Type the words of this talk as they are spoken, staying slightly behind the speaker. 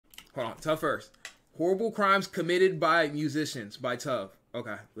Hold on. Tuff first. Horrible crimes committed by musicians by Tuff.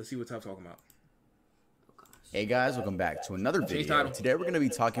 Okay, let's see what Tuff's talking about. Hey guys, welcome back to another video. Today we're going to be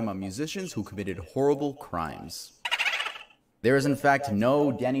talking about musicians who committed horrible crimes. There is in fact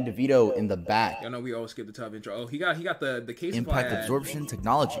no Danny DeVito in the back. Y'all know we always skip the Tuff intro. Oh, he got the case Impact absorption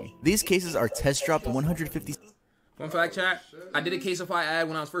technology. These cases are test dropped 150. Fun fact, chat. I did a Caseify ad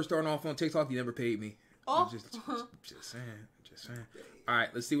when I was first starting off on TikTok. You never paid me. Oh, just saying. All right,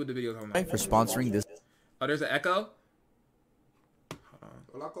 let's see what the video's talking about. For sponsoring this. Oh, there's an echo.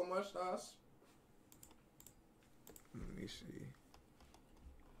 Hola, ¿cómo estás? Let me see.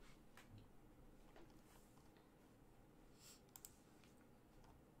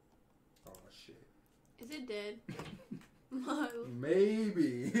 Oh shit. is it dead?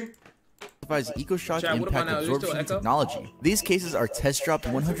 Maybe. EcoShock Chat, what about impact now? Is there still absorption echo? technology. These cases are test dropped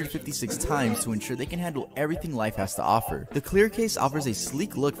 156 times to ensure they can handle everything life has to offer. The Clear case offers a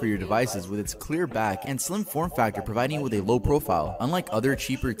sleek look for your devices with its clear back and slim form factor, providing you with a low profile. Unlike other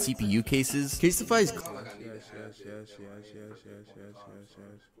cheaper TPU cases, Caseify's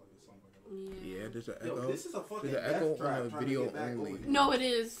Yeah, there's an Yo, echo. this is a fucking There's an echo death trap on the trying to video get back only. on you. No, it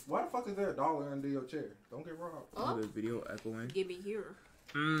is. Why the fuck is there a dollar under your chair? Don't get robbed. Oh, The video echoing. give me here.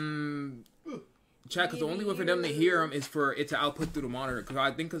 Chat, because the only way for them to hear him is for it to output through the monitor. Because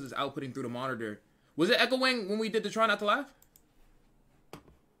I think because it's outputting through the monitor. Was it echoing when we did the try not to laugh?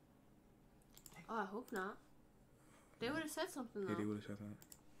 Oh, I hope not. They would have said something though. Yeah, they would have said that.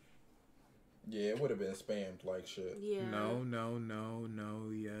 Yeah, it would have been spammed like shit. Yeah. No,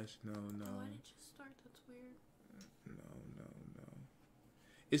 yes, no. Oh, why did it just start? That's weird. No.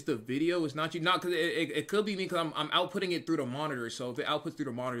 It's the video. It's not you. Not because it could be me because I'm outputting it through the monitor. So if it outputs through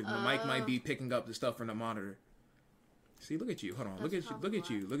the monitor, then the mic might be picking up the stuff from the monitor. See, look at you. Hold on. Look at you.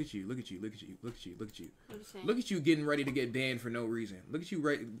 Look at you getting ready to get banned for no reason. Look at you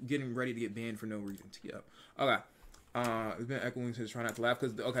getting ready to get banned for no reason. Tee up. Okay. It's been echoing since try not to laugh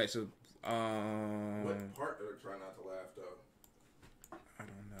because okay. So What part of try not to laugh though? I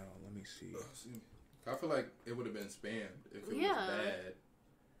don't know. Let me see. I feel like it would have been spammed if it was bad.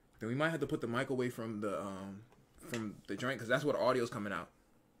 Then we might have to put the mic away from the joint because that's what audio's coming out.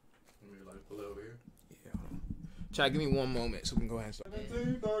 Let me like pull it over here. Yeah. Hold on. Chat, give me one moment so we can go ahead and start.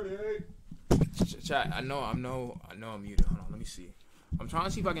 Chat, I know I'm muted. Hold on, let me see. I'm trying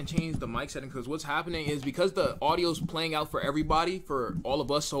to see if I can change the mic setting because what's happening is because the audio's playing out for everybody, for all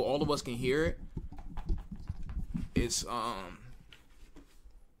of us, so all of us can hear it. It's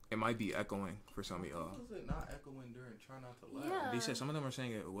it might be echoing for some of y'all. Why was it not echoing during try not to laugh? Yeah. They said some of them are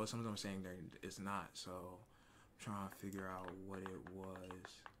saying it was, some of them are saying that it's not. So I'm trying to figure out what it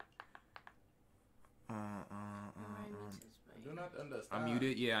was. I do not understand. I'm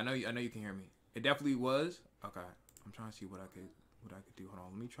muted. Yeah, I know you can hear me. It definitely was. Okay. I'm trying to see what I could do. Hold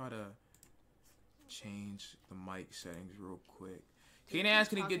on. Let me try to change the mic settings real quick. Kaden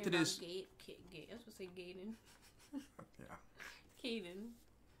asked, can he get to this? I was supposed to say Gaten. Yeah. Kaden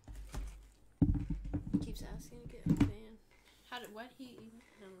keeps asking to get banned. Why did he even?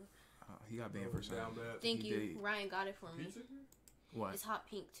 He got banned for something. Thank you. Ryan got it for me. What? It's hot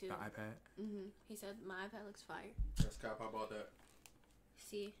pink too. The iPad? He said my iPad looks fire. That's cap. How about that?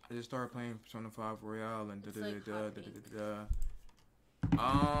 See? I just started playing Persona 5 Royale and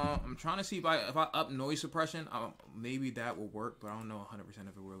I'm trying to see if I up noise suppression, maybe that will work, but I don't know 100%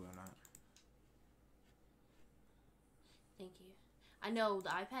 if it will or not. Thank you. I know the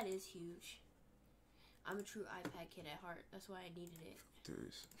iPad is huge. I'm a true iPad kid at heart. That's why I needed it.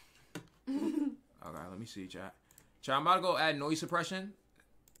 Okay, let me see, chat. Chat, I'm about to go add noise suppression,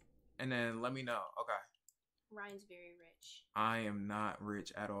 and then let me know. Okay. Ryan's very rich. I am not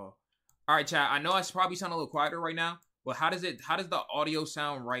rich at all. All right, chat. I know I probably sound a little quieter right now, but how does the audio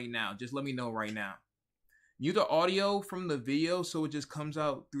sound right now? Just let me know right now. Mute the audio from the video so it just comes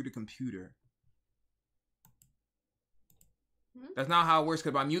out through the computer. That's not how it works.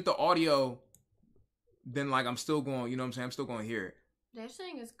 Because if I mute the audio, then like I'm still going. You know what I'm saying? I'm still going to hear it. They're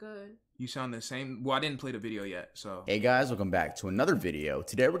saying it's good. You sound the same. Well, I didn't play the video yet, so. Hey guys, welcome back to another video.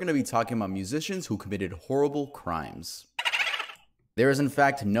 Today we're going to be talking about musicians who committed horrible crimes. There is in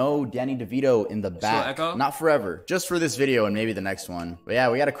fact no Danny DeVito in the back. Not forever, just for this video and maybe the next one. But yeah,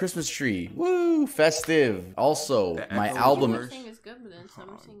 we got a Christmas tree. Woo, festive. Also, my album. Some are saying it's good, but then some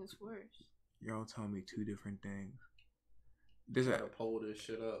are saying it's worse. Y'all tell me two different things. There's gotta pull this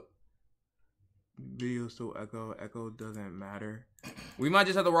shit up. Video still echo. Echo doesn't matter. We might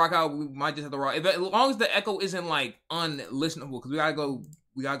just have to rock out. We might just have to rock. As long as the echo isn't like unlistenable, because we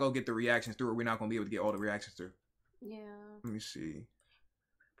gotta go get the reactions through, or we're not gonna be able to get all the reactions through. Yeah. Let me see.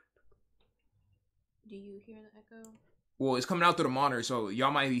 Do you hear the echo? Well, it's coming out through the monitor, so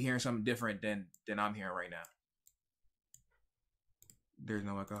y'all might be hearing something different than I'm hearing right now. There's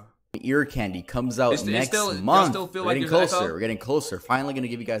no echo. Ear candy comes out next month. We're getting closer. We're getting closer. Finally gonna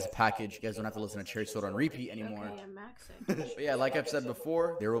give you guys a package. You guys don't have to listen to Cherry Soda on repeat anymore. Okay, But yeah, like I've said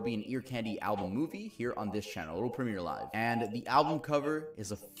before, there will be an ear candy album movie here on this channel. It will premiere live, and the album cover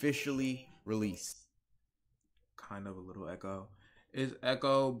is officially released. Kind of a little echo. It's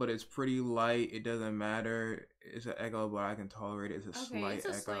echo, but it's pretty light. It doesn't matter. It's an echo, but I can tolerate it. It's a slight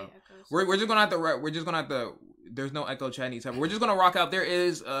echo. We're just gonna have to. There's no echo chat anytime. We're just gonna rock out. There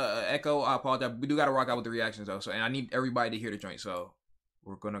is echo. I apologize. We do gotta rock out with the reactions though. So, and I need everybody to hear the joint. So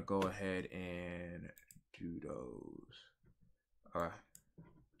we're gonna go ahead and do those. All right.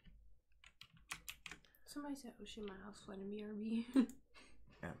 Somebody said, "Oh shit, my house flooding BRB."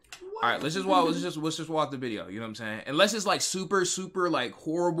 Yeah. All right, let's just watch the video. You know what I'm saying? Unless it's like super like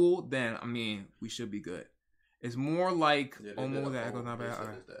horrible, then I mean we should be good. It's more like almost the echo's not bad. All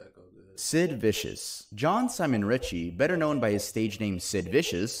right. Sid Vicious. John Simon Ritchie, better known by his stage name Sid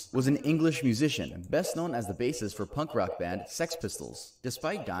Vicious, was an English musician, best known as the bassist for punk rock band Sex Pistols.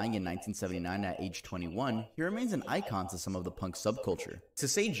 Despite dying in 1979 at age 21, he remains an icon to some of the punk subculture. To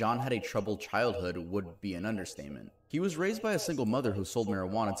say John had a troubled childhood would be an understatement. He was raised by a single mother who sold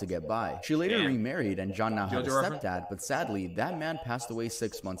marijuana to get by. She later remarried and John now had a stepdad, but sadly, that man passed away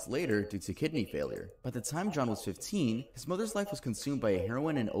 6 months later due to kidney failure. By the time John was 15, his mother's life was consumed by a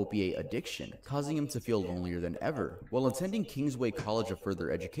heroin and opiate addiction, causing him to feel lonelier than ever. While attending Kingsway College of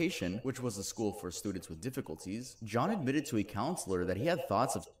Further Education, which was a school for students with difficulties, John admitted to a counselor that he had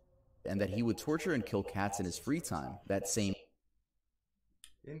thoughts of and that he would torture and kill cats in his free time. That same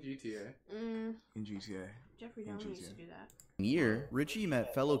in GTA. In GTA. Jeffrey Dahmer used to do that. Year, Ritchie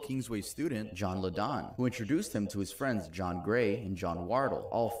met fellow Kingsway student John Ladon, who introduced him to his friends John Gray and John Wardle.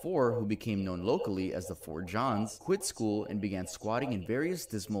 All four, who became known locally as the Four Johns, quit school and began squatting in various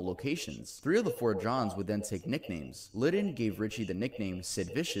dismal locations. Three of the Four Johns would then take nicknames. Liddon gave Ritchie the nickname Sid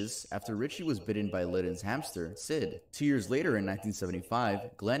Vicious after Ritchie was bitten by Liddon's hamster, Sid. 2 years later in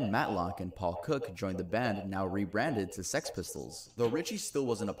 1975, Glenn Matlock and Paul Cook joined the band, now rebranded to Sex Pistols. Though Ritchie still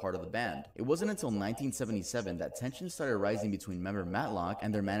wasn't a part of the band, it wasn't until 1977 that tensions started rising between member Matlock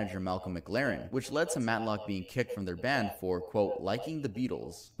and their manager Malcolm McLaren, which led to Matlock being kicked from their band for, quote, liking the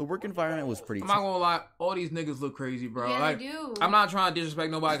Beatles. The work environment was pretty I'm not gonna lie, all these niggas look crazy, bro. Yeah, like, they do. I'm not trying to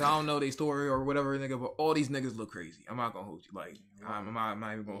disrespect nobody 'cause I don't know their story or whatever, nigga, but all these niggas look crazy. I'm not gonna hold you. Like, I'm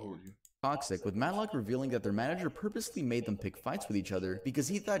not even gonna hold you. Toxic, with Matlock revealing that their manager purposely made them pick fights with each other because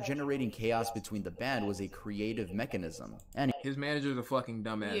he thought generating chaos between the band was a creative mechanism. And his manager's a fucking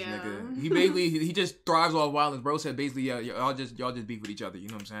dumbass nigga. He basically he just thrives off violence. Bro said basically, yeah, y'all just beef with each other. You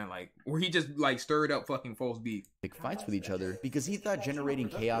know what I'm saying? Like, or he just like stirred up fucking false beef. Pick fights with each other because he thought generating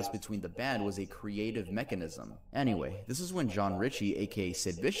chaos between the band was a creative mechanism. Anyway, this is when John Ritchie, aka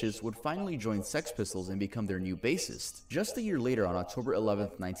Sid Vicious, would finally join Sex Pistols and become their new bassist. Just a year later, on October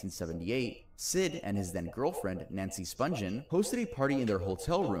 11th, 1978, Sid and his then girlfriend, Nancy Spungen, hosted a party in their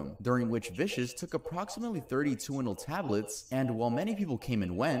hotel room, during which Vicious took approximately 30 Tuinal tablets, and while many people came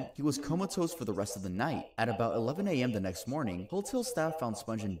and went, he was comatose for the rest of the night. At about 11 a.m. the next morning, hotel staff found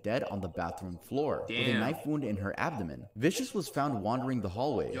Spungen dead on the bathroom floor, with a knife wound in her abdomen. Vicious was found wandering the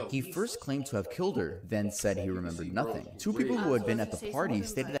hallway. He first claimed to have killed her, then said he remembered nothing. Two people who had been at the party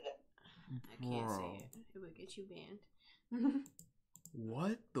stated that I can't say it. It would get you banned.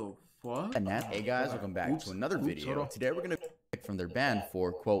 What the fuck? Hey guys, welcome back to another video. Today we're gonna pick from their band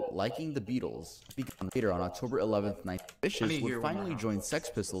for, quote, liking the Beatles. Later on October 11th, Vicious would finally join Sex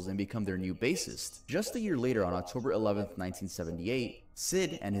Pistols and become their new bassist. Just a year later, on October 11th, 1978,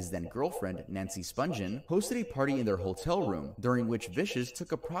 Sid and his then girlfriend, Nancy Spungen, hosted a party in their hotel room, during which Vicious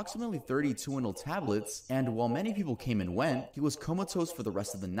took approximately 30 Tuinal tablets, and while many people came and went, he was comatose for the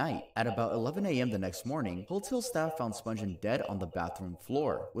rest of the night. At about 11 a.m. the next morning, hotel staff found Spungen dead on the bathroom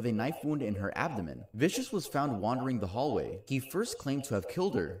floor, with a knife wound in her abdomen. Vicious was found wandering the hallway. He first claimed to have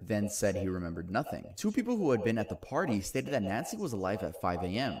killed her, then said he remembered nothing. Two people who had been at the party stated that Nancy was alive at 5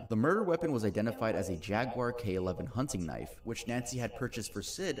 a.m. The murder weapon was identified as a Jaguar K11 hunting knife, which Nancy had purchased for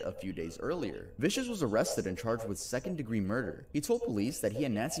Sid a few days earlier. Vicious was arrested and charged with second-degree murder. He told police that he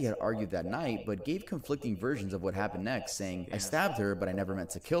and Nancy had argued that night, but gave conflicting versions of what happened next, saying, "I stabbed her, but I never meant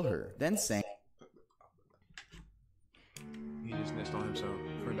to kill her," then saying, he just snitched on himself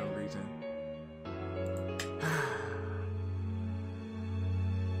for no reason.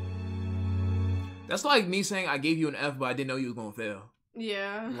 That's like me saying I gave you an F, but I didn't know you was gonna fail.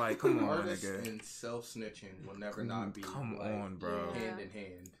 Yeah. Like, come on, Artists nigga. and self-snitching will never not be Come like, on, bro. hand in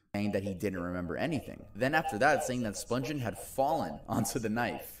hand. saying that he didn't remember anything. Then after that, saying that Spungen had fallen onto the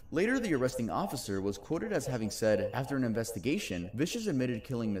knife. Later, the arresting officer was quoted as having said, after an investigation, Vicious admitted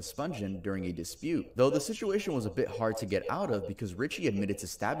killing Miss Spungen during a dispute. Though the situation was a bit hard to get out of because Richie admitted to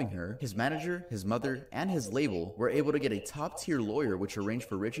stabbing her, his manager, his mother, and his label were able to get a top-tier lawyer which arranged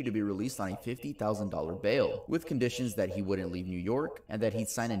for Richie to be released on a $50,000 bail, with conditions that he wouldn't leave New York and that he'd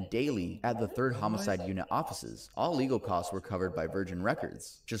sign in daily at the 3rd Homicide Unit offices. All legal costs were covered by Virgin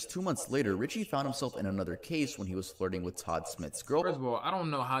Records. Just 2 months later, Richie found himself in another case when he was flirting with Todd Smith's girl. First of all, I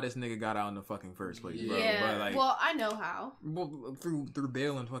don't know how this nigga got out in the fucking first place, bro. Yeah, but like, well, I know how. Well, through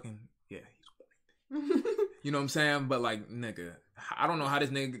bail and fucking, yeah. You know what I'm saying? But like, nigga, I don't know how this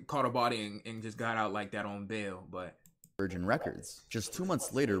nigga caught a body and just got out like that on bail, but... Virgin Records. Just 2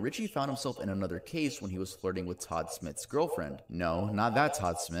 months later, Richie found himself in another case when he was flirting with Todd Smith's girlfriend. No, not that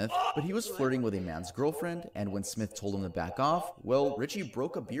Todd Smith, but he was flirting with a man's girlfriend, and when Smith told him to back off, well, Richie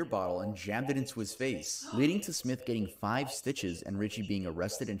broke a beer bottle and jammed it into his face, leading to Smith getting 5 stitches and Richie being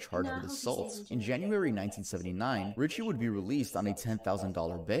arrested and charged with assault. In January 1979, Richie would be released on a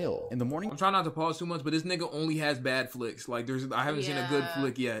 $10,000 bail. In the morning, I'm trying not to pause too much, but this nigga only has bad flicks. Like, I haven't seen a good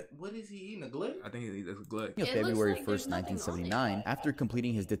flick yet. What is he eating? A Glick? I think he's a Glick. On February 1st, 1979, after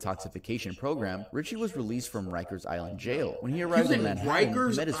completing his detoxification program, Richie was released from Rikers Island jail. When he arrived in Manhattan,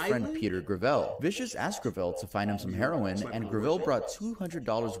 he met his friend Peter Gravel. Vicious asked Gravel to find him some heroin, and Gravel brought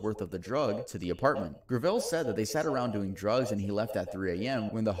 $200 worth of the drug to the apartment. Gravel said that they sat around doing drugs and he left at 3 a.m.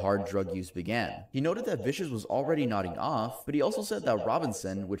 when the hard drug use began. He noted that Vicious was already nodding off, but he also said that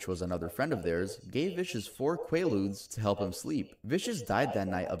Robinson, which was another friend of theirs, gave Vicious 4 Quaaludes to help him sleep. Vicious died that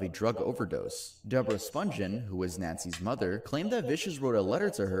night of a drug overdose. Deborah Spungen, who was Nancy's mother, claimed that Vicious wrote a letter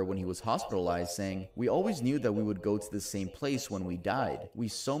to her when he was hospitalized saying, "We always knew that we would go to the same place when we died. We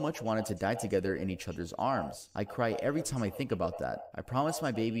so much wanted to die together in each other's arms. I cry every time I think about that. I promised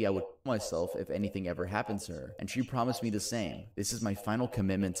my baby I would kill myself if anything ever happened to her, and she promised me the same. This is my final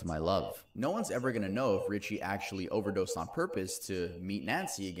commitment to my love." No one's ever gonna know if Richie actually overdosed on purpose to meet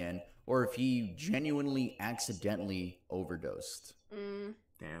Nancy again, or if he genuinely accidentally overdosed.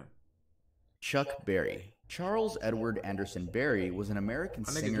 Damn. Chuck Berry. Charles Edward Anderson Berry was an American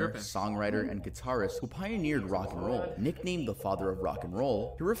singer, songwriter, and guitarist who pioneered rock and roll. Nicknamed the father of rock and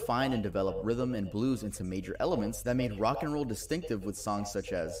roll, he refined and developed rhythm and blues into major elements that made rock and roll distinctive with songs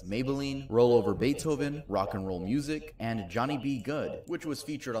such as Maybelline, Roll Over Beethoven, Rock and Roll Music, and Johnny B. Good, which was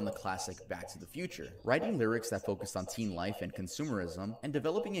featured on the classic Back to the Future. Writing lyrics that focused on teen life and consumerism, and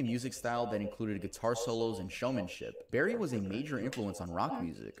developing a music style that included guitar solos and showmanship, Berry was a major influence on rock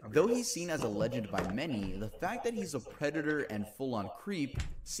music. Though he's seen as a legend by many, the fact that he's a predator and full-on creep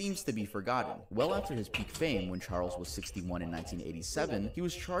seems to be forgotten. Well after his peak fame, when Charles was 61 in 1987, he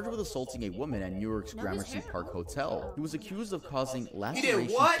was charged with assaulting a woman at New York's Gramercy Park Hotel. He was accused of causing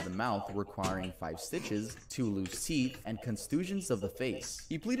lacerations to the mouth requiring 5 stitches, 2 loose teeth, and contusions of the face.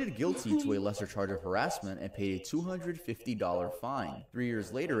 He pleaded guilty to a lesser charge of harassment and paid a $250 fine. 3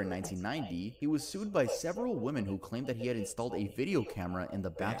 years later, in 1990, he was sued by several women who claimed that he had installed a video camera in the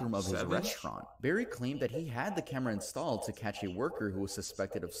bathroom of his restaurant. Berry claimed that he had the camera installed to catch a worker who was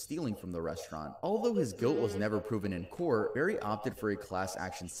suspected of stealing from the restaurant. Although his guilt was never proven in court, Berry opted for a class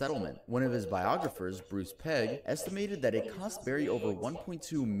action settlement. One of his biographers, Bruce Pegg, estimated that it cost Berry over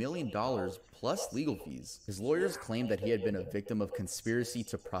 $1.2 million plus legal fees. His lawyers claimed that he had been a victim of conspiracy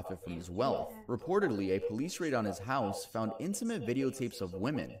to profit from his wealth. Reportedly, a police raid on his house found intimate videotapes of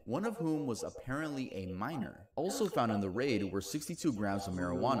women, one of whom was apparently a minor. Also found in the raid were 62 grams of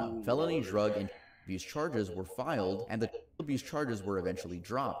marijuana. Felony drug and abuse charges were filed, and the abuse charges were eventually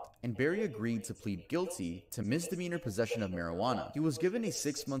dropped, and Berry agreed to plead guilty to misdemeanor possession of marijuana. He was given a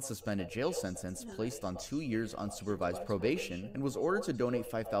 6-month suspended jail sentence, placed on 2 years unsupervised probation, and was ordered to donate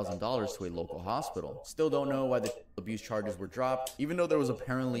 $5,000 to a local hospital. Still don't know why the abuse charges were dropped, even though there was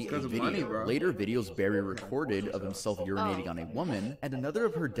apparently a video. Later videos Berry recorded of himself urinating on a woman, and another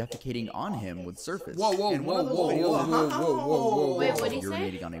of her defecating on him would surface. Whoa, Wait, what did he say?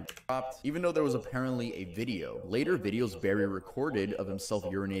 Urinating on a even though there was apparently a video. Later videos Berry recorded of himself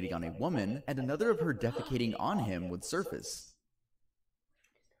urinating on a woman, and another of her defecating on him would surface.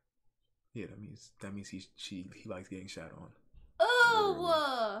 Yeah, that means he likes getting shot on.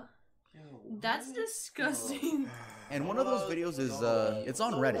 Oh, that's disgusting. And one of those videos is, it's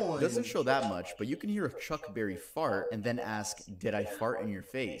on Reddit. It doesn't show that much, but you can hear a Chuck Berry fart and then ask, "Did I fart in your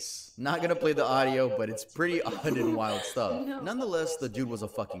face?" Not gonna play the audio, but it's pretty odd and wild stuff. No. Nonetheless, the dude was a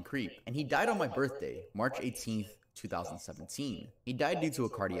fucking creep. And he died on my birthday, March 18th, 2017. He died due to a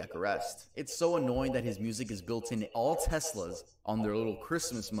cardiac arrest. It's so annoying that his music is built in all Teslas on their little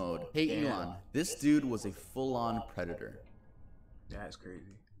Christmas mode. Hey Elon, this dude was a full-on predator. That's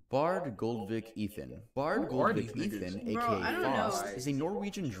crazy. Bard Goldvik Ethan. Bard Goldvik Ethan, aka Faust, is a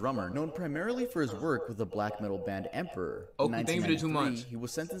Norwegian drummer known primarily for his work with the black metal band Emperor. In 1993, he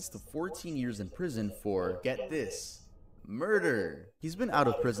was sentenced to 14 years in prison for, get this, murder. He's been out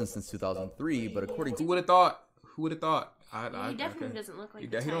of prison since 2003, but according to... Who would have thought? Who would have thought? He definitely doesn't look like he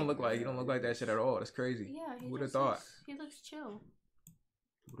don't look like that shit at all. That's crazy. Yeah, who would have thought? He looks chill.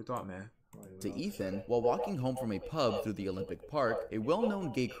 Who would have thought, man? To Ethan, while walking home from a pub through the Olympic Park, a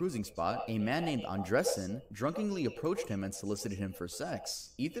well-known gay cruising spot, a man named Andressen drunkenly approached him and solicited him for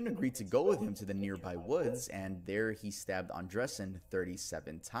sex. Ethan agreed to go with him to the nearby woods, and there he stabbed Andressen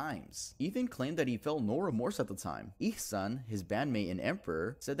 37 times. Ethan claimed that he felt no remorse at the time. Ihsan, his bandmate in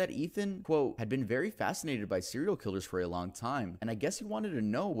Emperor, said that Ethan, quote, had been very fascinated by serial killers for a long time, and I guess he wanted to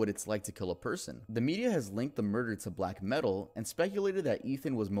know what it's like to kill a person. The media has linked the murder to black metal and speculated that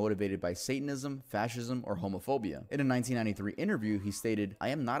Ethan was motivated by Satanism, fascism, or homophobia. In a 1993 interview, he stated, "I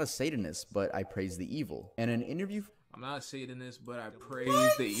am not a Satanist, but I praise the evil." In an interview... I'm not a Satanist, but I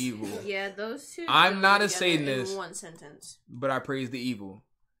praise the evil. Yeah, those two... I'm not a Satanist, in one sentence. But I praise the evil.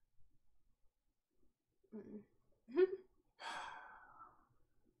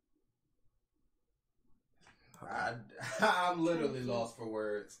 I'm literally lost for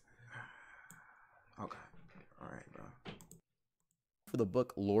words. Okay. Alright, bro. For the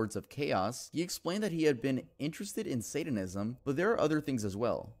book Lords of Chaos, he explained that he had been interested in Satanism, but there are other things as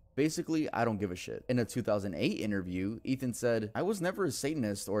well. Basically, I don't give a shit. In a 2008 interview, Ethan said, "I was never a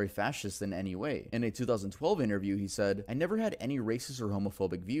Satanist or a fascist in any way." In a 2012 interview, he said, "I never had any racist or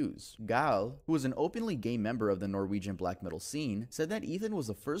homophobic views." Gal, who was an openly gay member of the Norwegian black metal scene, said that Ethan was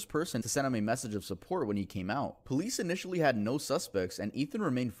the first person to send him a message of support when he came out. Police initially had no suspects, and Ethan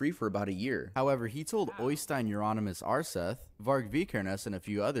remained free for about a year. However, he told Øystein Euronymous Arseth, Varg Vikernes, and a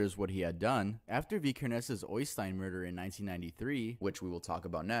few others what he had done. After Vikernes' Øystein murder in 1993, which we will talk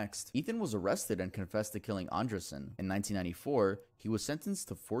about next, Ethan was arrested and confessed to killing Andressen. In 1994, he was sentenced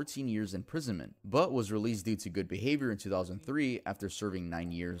to 14 years imprisonment, but was released due to good behavior in 2003 after serving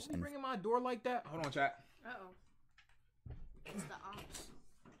 9 years. And ringing my door like that? Hold on, chat. Uh-oh. It's the ops.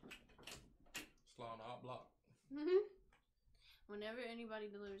 Slow on the op block. Whenever anybody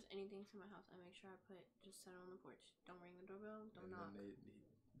delivers anything to my house, I make sure I just set it on the porch. Don't ring the doorbell. Don't knock.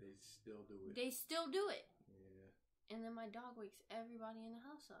 They still do it. They still do it. Yeah. And then my dog wakes everybody in the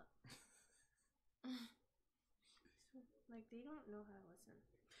house up. Like, they don't know how to listen.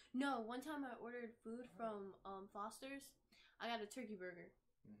 No, one time I ordered food from Foster's. I got a turkey burger.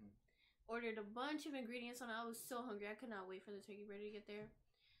 Ordered a bunch of ingredients on it. I was so hungry. I could not wait for the turkey burger to get there.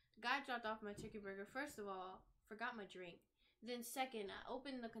 Guy dropped off my turkey burger. First of all, forgot my drink. Then second, I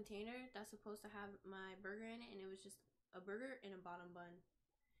opened the container that's supposed to have my burger in it, and it was just a burger and a bottom bun.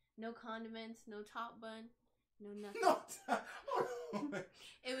 No condiments, no top bun, no nothing.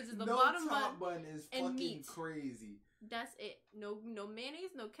 It was just the bottom bun. No top bun is fucking meat. Crazy. That's it. No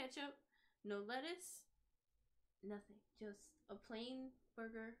mayonnaise, no ketchup, no lettuce, nothing. Just a plain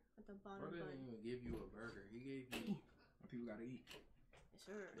burger at the bottom bun. Didn't even give you a burger. He gave you. People gotta eat. Yes,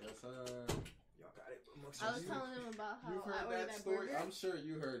 sir. Yes, sir. Y'all got it. I was telling them about how I ordered that story. burger. I'm sure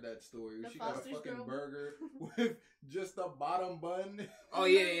you heard that story. She got a fucking girl. burger with just a bottom bun. Oh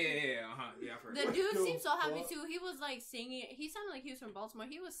yeah. Yeah, I've heard. The dude seemed so happy too. He was like singing. He sounded like he was from Baltimore.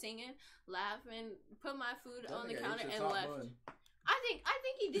 He was singing, laughing, put my food on the counter and left. Bun. I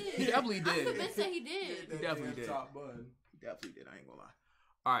think he did. He definitely did. I'm convinced that he did. He definitely did. Top bun. He definitely did. I ain't gonna lie.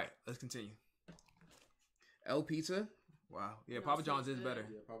 All right, let's continue. El Pizza. Wow. Yeah, no, Papa John's is better.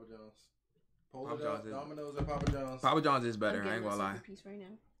 Yeah, Papa John's. Papa John's is Domino's or Papa John's. Papa John's is better. I ain't gonna lie. Piece right now.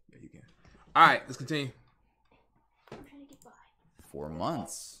 Yeah, you can. All right, let's continue. I'm trying to get by. 4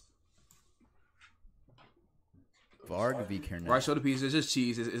 months. Varg Vikernes. Right, show the piece. It's just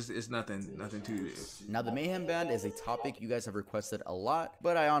cheese. It's nothing to it. Now, the Mayhem Band is a topic you guys have requested a lot,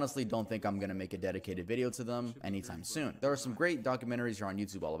 but I honestly don't think I'm gonna make a dedicated video to them anytime soon. There are some great documentaries here on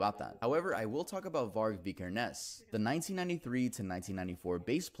YouTube all about that. However, I will talk about Varg Vikernes, the 1993 to 1994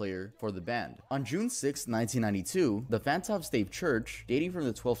 bass player for the band. On June 6, 1992, the Fantovstave Church, dating from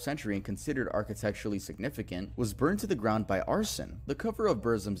the 12th century and considered architecturally significant, was burned to the ground by arson. The cover of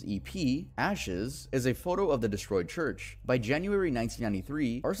Burzum's EP, Ashes, is a photo of the destroyed church. By January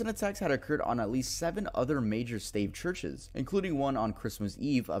 1993, arson attacks had occurred on at least 7 other major stave churches, including one on Christmas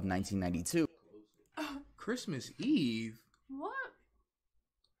Eve of 1992. Christmas Eve? What?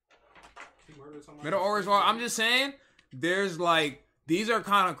 Middle Orange Wall. I'm just saying, there's like, these are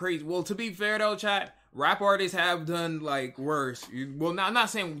kind of crazy. Well, to be fair though, chat, rap artists have done like worse. Well, I'm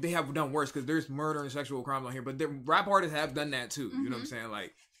not saying they have done worse because there's murder and sexual crimes on here, but the rap artists have done that too. You know what I'm saying?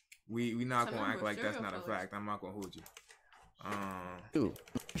 Like, we not gonna act like that's not a fact. I'm not gonna hold you.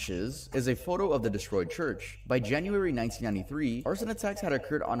 Is a photo of the destroyed church. By January 1993, arson attacks had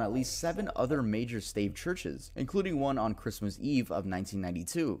occurred on at least 7 other major stave churches, including one on Christmas Eve of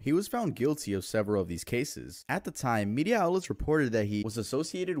 1992. He was found guilty of several of these cases. At the time, media outlets reported that he was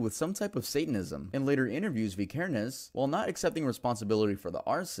associated with some type of Satanism. In later interviews, Vikernes, while not accepting responsibility for the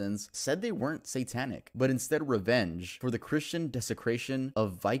arsons, said they weren't satanic, but instead revenge for the Christian desecration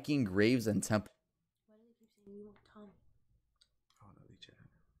of Viking graves and temples.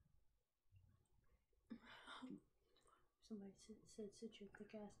 Somebody said, sit your thick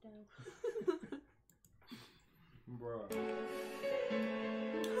ass down. Bro.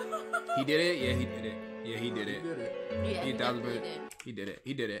 He did it? Yeah, he did it. Yeah, he did it. Yeah, he definitely did. He did it.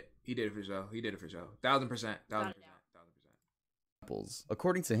 He did it. He did it for sure. He did it for sure. 1000%. 1000%.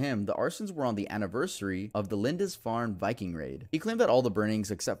 According to him, the arsons were on the anniversary of the Lindisfarne Viking raid. He claimed that all the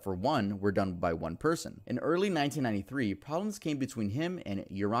burnings except for one were done by one person. In early 1993, problems came between him and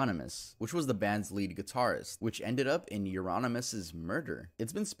Euronymous, which was the band's lead guitarist, which ended up in Euronymous' murder.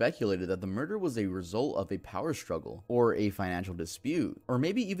 It's been speculated that the murder was a result of a power struggle, or a financial dispute, or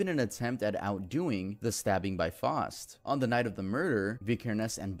maybe even an attempt at outdoing the stabbing by Faust. On the night of the murder,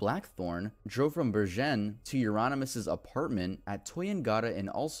 Vikernes and Blackthorn drove from Bergen to Euronymous' apartment at Toyengata in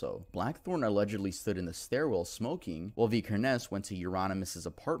Also. Blackthorn allegedly stood in the stairwell smoking, while Vikernes went to Euronymous'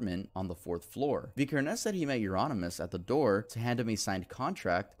 apartment on the 4th floor. Vikernes said he met Euronymous at the door to hand him a signed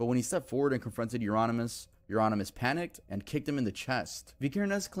contract, but when he stepped forward and confronted Euronymous panicked and kicked him in the chest.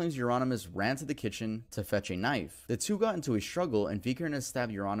 Vikernes claims Euronymous ran to the kitchen to fetch a knife. The two got into a struggle and Vikernes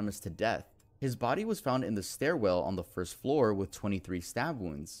stabbed Euronymous to death. His body was found in the stairwell on the 1st floor with 23 stab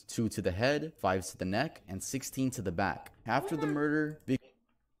wounds, 2 to the head, 5 to the neck, and 16 to the back. After the murder,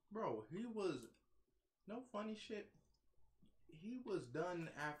 Bro, he was, no funny shit, he was done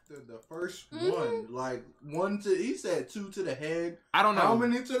after the first one. Like, he said 2 to the head. I don't know. How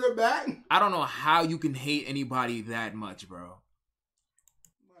many to the back? I don't know how you can hate anybody that much, bro.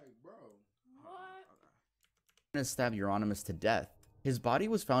 Like, bro. What? Stabbed Euronymous to death. His body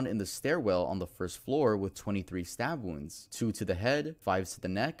was found in the stairwell on the 1st floor with 23 stab wounds, 2 to the head, 5 to the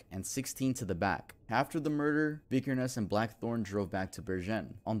neck, and 16 to the back. After the murder, Vikernes and Blackthorn drove back to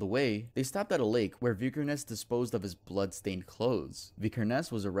Bergen. On the way, they stopped at a lake where Vikernes disposed of his blood-stained clothes.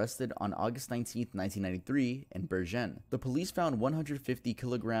 Vikernes was arrested on August 19, 1993 in Bergen. The police found 150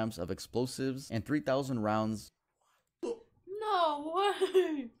 kilograms of explosives and 3,000 rounds. No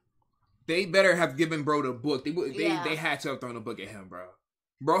way! They better have given bro the book. They had to have thrown a book at him, bro.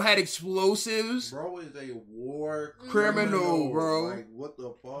 Bro had explosives. Bro is a war criminal, bro. Like, what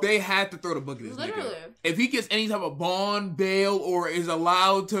the fuck? They had to throw the book at this Literally. nigga. If he gets any type of bond, bail, or is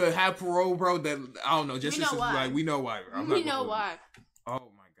allowed to have parole, bro, that I don't know. Just we know why. Like we know why. We know why.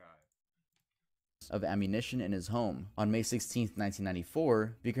 Oh my god. Of ammunition in his home. On May 16,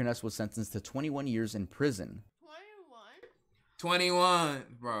 1994, Vikernes was sentenced to 21 years in prison. 21,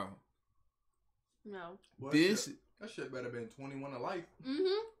 bro. No. Boy, This that shit better been 21 to life.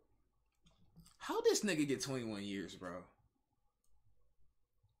 Mm-hmm. How this nigga get 21 years, bro?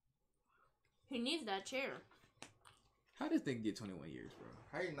 He needs that chair. How this nigga get 21 years, bro?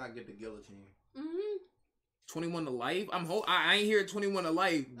 How you not get the guillotine? Mm-hmm. 21 to life? I ain't hear 21 to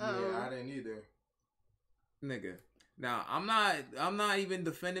life. Yeah, I didn't either. Nigga. Now, I'm not even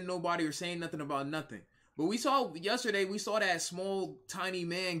defending nobody or saying nothing about nothing. But we saw that small, tiny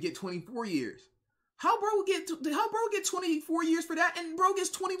man get 24 years. How bro get 24 years for that, and bro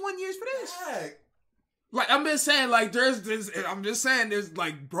gets 21 years for this? Heck. Like, I'm just saying, like, there's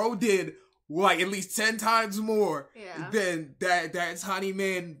like, bro did, like, at least 10 times more than that tiny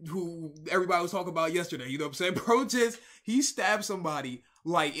man who everybody was talking about yesterday. You know what I'm saying? Bro he stabbed somebody,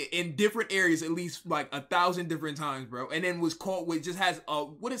 like, in different areas at least, like, 1,000 different times, bro. And then was caught with, just has,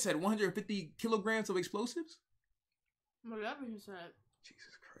 what it said, 150 kilograms of explosives? Whatever he said.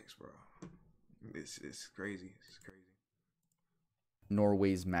 Jesus Christ, bro. It's crazy. It's crazy.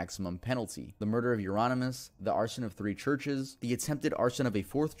 Norway's maximum penalty. The murder of Euronymous, the arson of 3 churches, the attempted arson of a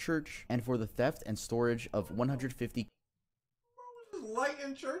 4th church, and for the theft and storage of 150.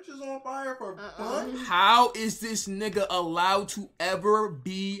 Lighting churches on fire for fun? How is this nigga allowed to ever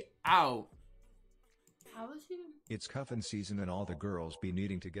be out? How is he? It's cuffin' season and all the girls be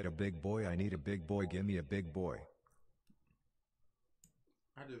needing to get a big boy. I need a big boy, give me a big boy.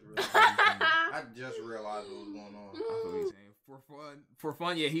 I just realized what was going on. That's what he's saying. For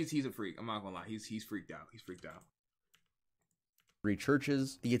fun, yeah, he's a freak. I'm not gonna lie, he's freaked out. He's freaked out. 3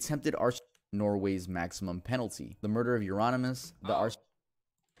 churches, the attempted arson. Norway's maximum penalty. The murder of Euronymous, the arson.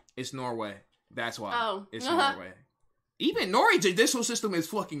 It's Norway. That's why. Oh. It's Norway. Even Norway's judicial system is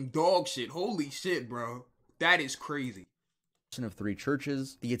fucking dog shit. Holy shit, bro. That is crazy. of 3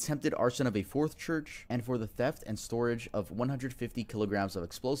 churches, the attempted arson of a 4th church, and for the theft and storage of 150 kilograms of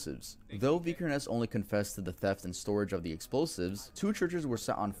explosives. Though Vikernes only confessed to the theft and storage of the explosives, 2 churches were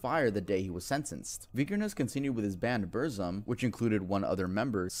set on fire the day he was sentenced. Vikernes continued with his band Burzum, which included 1 other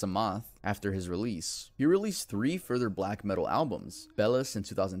member, Samath, after his release. He released 3 further black metal albums, Bellis in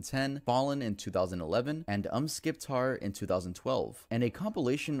 2010, Fallen in 2011, and Skiptar in 2012, and a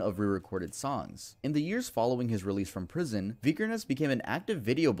compilation of re-recorded songs. In the years following his release from prison, Vikernes became an active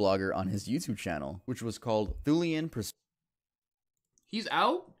video blogger on his YouTube channel, which was called Thulian Perspective. He's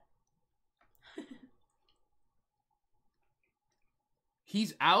out?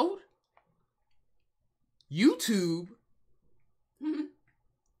 He's out? YouTube?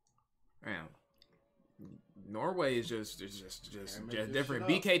 Man, Norway is just different.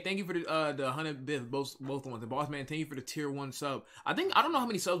 BK, thank you for the 100 bits, both ones. The boss man, thank you for the tier 1 sub. I don't know how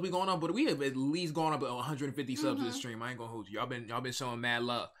many subs we going on, but we have at least gone up 150 subs to the stream. I ain't gonna hold you. Y'all been showing mad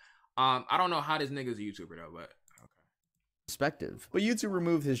love. I don't know how this nigga's a YouTuber though, but perspective. But YouTube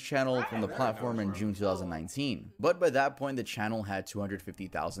removed his channel from the platform in June 2019. But by that point, the channel had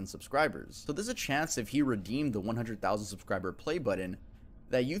 250,000 subscribers. So there's a chance if he redeemed the 100,000 subscriber play button,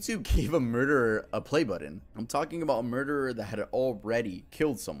 that YouTube gave a murderer a play button. I'm talking about a murderer that had already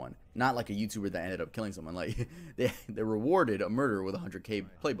killed someone, not like a YouTuber that ended up killing someone. Like they rewarded a murderer with a 100k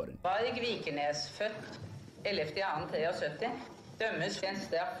play button. Vikernes, født 11.2.73, dømmes til en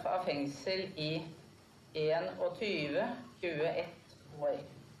straff av fengsel i 21 år.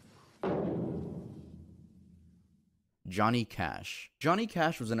 Johnny Cash. Johnny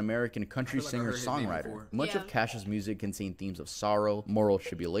Cash was an American country singer-songwriter. Much of Cash's music contained themes of sorrow, moral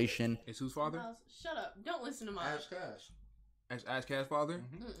tribulation. Is whose father? Miles, shut up. Don't listen to Miles. Ash Cash. Ash Cash's father?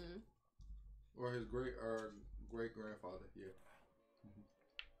 Or his great grandfather, yeah.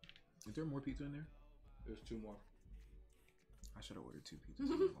 Is there more pizza in there? There's 2 more. I should have ordered 2 pizzas,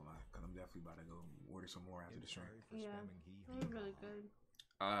 I'm not gonna lie, because I'm definitely about to go order some more after the stream. Yeah, they're really good.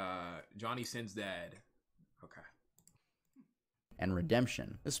 Johnny Sin's dad. Okay. And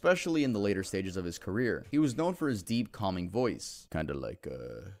redemption, especially in the later stages of his career. He was known for his deep, calming voice, kinda like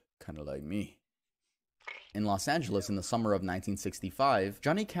me. In Los Angeles in the summer of 1965,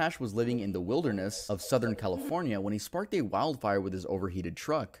 Johnny Cash was living in the wilderness of Southern California when he sparked a wildfire with his overheated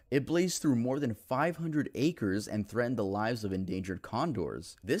truck. It blazed through more than 500 acres and threatened the lives of endangered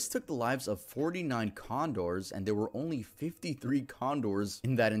condors. This took the lives of 49 condors, and there were only 53 condors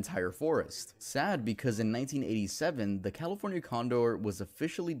in that entire forest. Sad because in 1987, the California condor was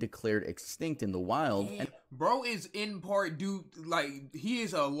officially declared extinct in the wild. And bro is in part due, like, he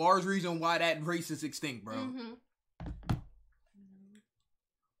is a large reason why that race is extinct, bro.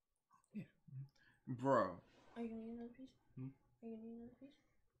 Yeah. Bro. Are you gonna eat another piece? Are you gonna eat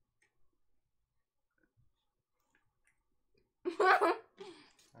another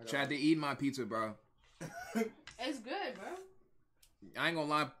piece? Tried to eat my pizza, bro. It's good, bro. I ain't gonna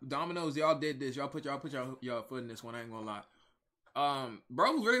lie. Domino's, y'all did this. Y'all put y'all foot in this one. I ain't gonna lie.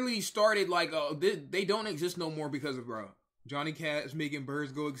 Bro literally started like, they don't exist no more because of bro. Johnny Cash making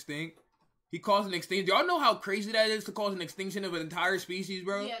birds go extinct. He caused an extinction. Y'all know how crazy that is to cause an extinction of an entire species,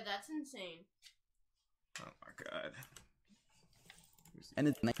 bro? Yeah, that's insane. Oh my god. And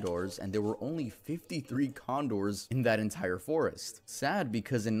it's outdoors, and there were only 53 condors in that entire forest. Sad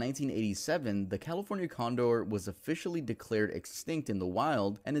because in 1987, the California condor was officially declared extinct in the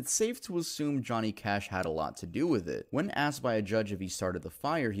wild, and it's safe to assume Johnny Cash had a lot to do with it. When asked by a judge if he started the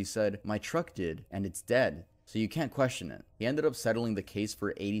fire, he said, "My truck did, and it's dead." So you can't question it. He ended up settling the case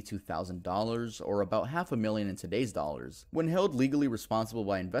for $82,000, or about $500,000 in today's dollars. When held legally responsible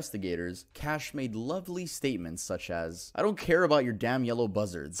by investigators, Cash made lovely statements such as, "I don't care about your damn yellow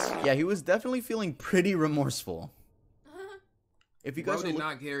buzzards." Yeah, he was definitely feeling pretty remorseful. If you guys did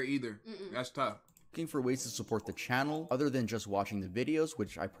not care either. That's tough. Looking for ways to support the channel other than just watching the videos,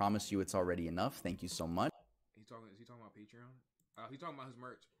 which I promise you it's already enough. Thank you so much. Is he talking about Patreon? He's talking about his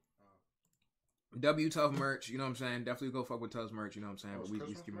merch. W Tough merch, you know what I'm saying? Definitely go fuck with Tough merch, you know what I'm saying? Oh, But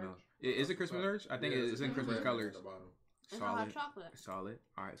we keep it on. Is it Christmas merch? I think it's in Christmas colors. Solid. Solid.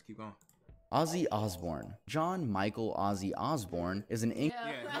 Alright, let's keep going. Ozzy Osbourne. John Michael Ozzy Osbourne is an Yeah,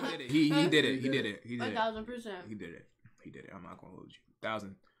 he did it. He did it. He did it. He did it. 1,000%. He did it. He did it. I'm not gonna hold you.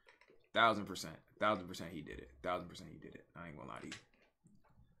 1,000%. 1,000% he did it. 1,000% he did it. I ain't gonna lie to you.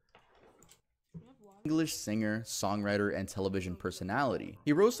 You have water? English singer, songwriter, and television personality.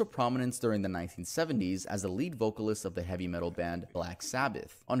 He rose to prominence during the 1970s as the lead vocalist of the heavy metal band Black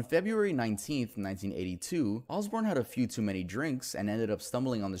Sabbath. On February 19, 1982, Osbourne had a few too many drinks and ended up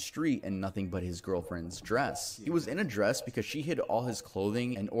stumbling on the street in nothing but his girlfriend's dress. He was in a dress because she hid all his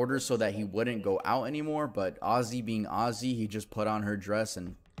clothing in order so that he wouldn't go out anymore, but Ozzy being Ozzy, he just put on her dress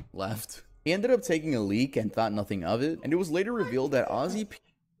and left. He ended up taking a leak and thought nothing of it, and it was later revealed that Ozzy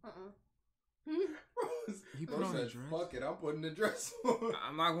he put on a dress. Fuck it, I'm putting the dress on.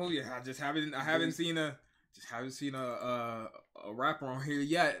 I'm not gonna. I haven't seen a rapper on here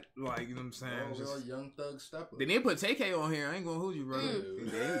yet. Like, you know what I'm saying? Oh, just, Young Thug Stepper. They didn't put TK on here. I ain't gonna hold you, brother.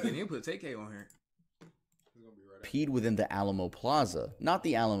 They didn't put TK on here. peed within the Alamo Plaza, not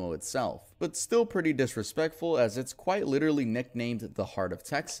the Alamo itself, but still pretty disrespectful as it's quite literally nicknamed the Heart of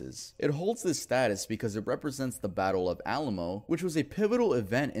Texas. It holds this status because it represents the Battle of Alamo, which was a pivotal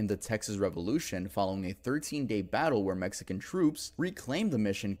event in the Texas Revolution following a 13-day battle where Mexican troops reclaimed the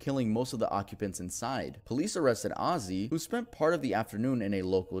mission, killing most of the occupants inside. Police arrested Ozzy, who spent part of the afternoon in a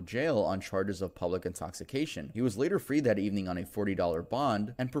local jail on charges of public intoxication. He was later freed that evening on a $40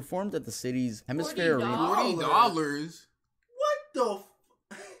 bond and performed at the city's Hemisphere Arena. $40? What the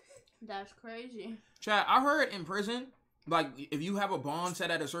That's crazy. Chad, I heard in prison, like, if you have a bond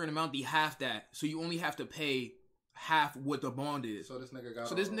set at a certain amount, they half that. So you only have to pay half what the bond is. So this nigga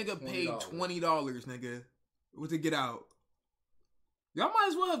got paid $20, nigga, to get out. Y'all might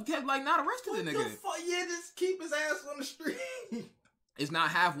as well have kept, like, not arrested the nigga. What the fuck? Yeah, just keep his ass on the street. It's not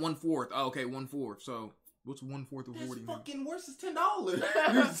half, 1/4. Oh, okay, 1/4. So what's 1/4 of 40? That's fucking worse is $10.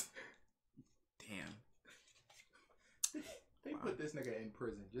 Damn. They put this nigga in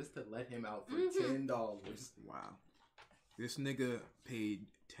prison just to let him out for $10. Wow. This nigga paid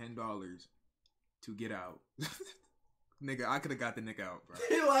 $10 to get out. Nigga, I could have got the nigga out, bro.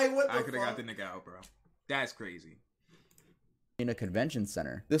 Like, what the I could have got the nigga out, bro. That's crazy. In a convention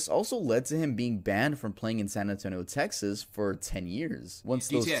center. This also led to him being banned from playing in San Antonio, Texas for 10 years. Once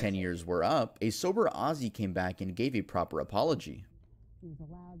those 10 years were up, a sober Ozzy came back and gave a proper apology. He was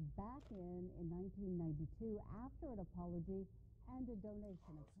allowed back in 1992 after an apology and a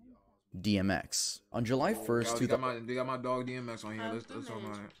donation of DMX. On July 1st, they got my dog DMX on here. Let's talk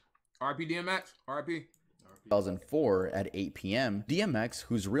about it. RP DMX. RP. 2004 at 8 p.m., DMX,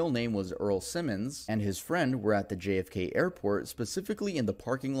 whose real name was Earl Simmons, and his friend were at the JFK airport, specifically in the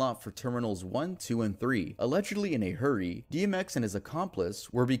parking lot for Terminals 1, 2, and 3. Allegedly in a hurry, DMX and his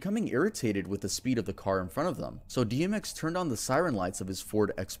accomplice were becoming irritated with the speed of the car in front of them, so DMX turned on the siren lights of his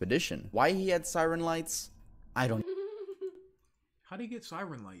Ford Expedition. Why he had siren lights? I don't How do you get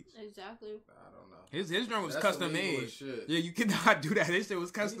siren lights? Exactly. I don't know. His drum was custom made. Yeah, you cannot do that. His shit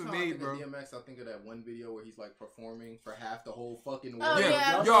was custom made, bro. DMX, I think of that one video where he's like performing for half the whole fucking world. Oh,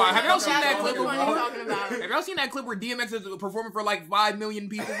 yeah. Yo, have y'all seen that clip? Have y'all seen that clip where DMX is performing for like 5 million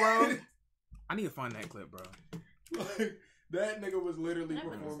people, bro? I need to find that clip, bro. That nigga was literally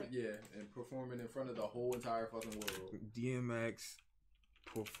performing in front of the whole entire fucking world. DMX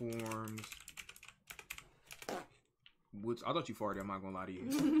performs. Which I thought you farted. I'm not gonna lie to you.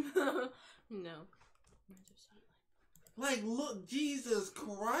 No. Like, look, Jesus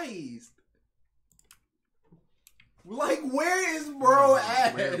Christ. Like, where is bro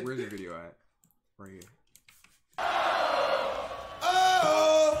at? Where's the video at? Right here. Oh!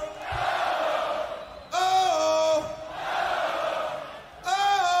 Oh! Oh!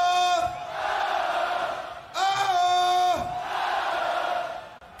 Oh!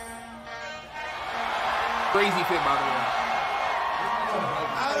 Crazy fit, by the way.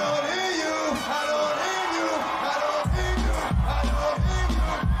 I don't hear you. I don't hear you. I don't hear you.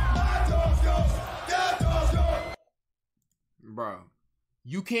 I don't hear you. Bro,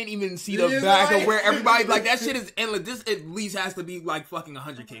 you can't even see the back of where everybody, like, that shit is endless. This at least has to be like fucking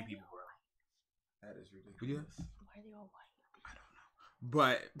 100K people, bro. That is ridiculous. Yes. Why are they all white? I don't know.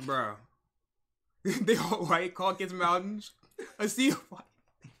 But, bro, they all white. Caucasus Mountains. I see white.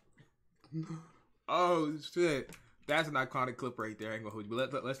 Oh shit, that's an iconic clip right there. I ain't gonna hold you,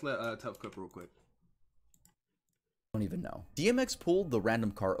 but let's let Tough clip real quick. Don't even know. DMX pulled the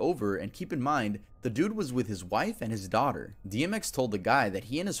random car over, and keep in mind, the dude was with his wife and his daughter. DMX told the guy that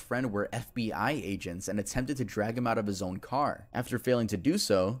he and his friend were FBI agents and attempted to drag him out of his own car. After failing to do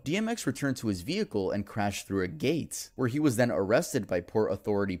so, DMX returned to his vehicle and crashed through a gate, where he was then arrested by Port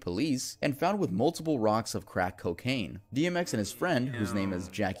Authority police and found with multiple rocks of crack cocaine. DMX and his friend, whose name is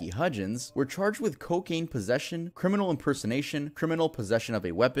Jackie Hudgens, were charged with cocaine possession, criminal impersonation, criminal possession of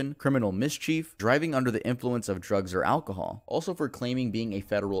a weapon, criminal mischief, driving under the influence of drugs or alcohol, also for claiming being a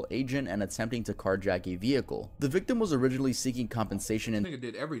federal agent and attempting to cartel carjack a vehicle. The victim was originally seeking compensation in nigga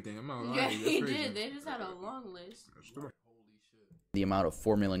did everything. I'm not lying. Yeah, he did. They just had a long list. the amount of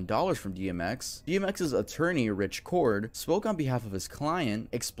 $4 million from DMX. DMX's attorney, Rich Cord, spoke on behalf of his client,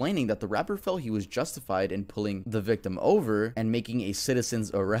 explaining that the rapper felt he was justified in pulling the victim over and making a citizen's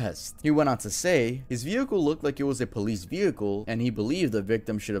arrest. He went on to say, his vehicle looked like it was a police vehicle, and he believed the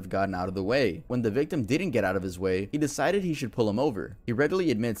victim should have gotten out of the way. When the victim didn't get out of his way, he decided he should pull him over. He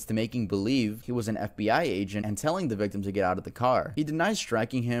readily admits to making believe he was an FBI agent and telling the victim to get out of the car. He denies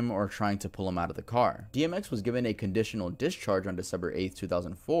striking him or trying to pull him out of the car. DMX was given a conditional discharge on December 8th,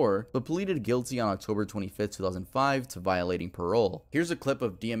 2004, but pleaded guilty on October 25th, 2005 to violating parole. Here's a clip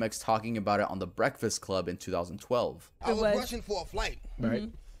of DMX talking about it on The Breakfast Club in 2012. I was rushing for a flight.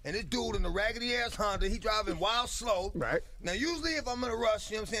 Right. And this dude in the raggedy ass Honda, he driving wild slow. Right. Now, usually if I'm in a rush,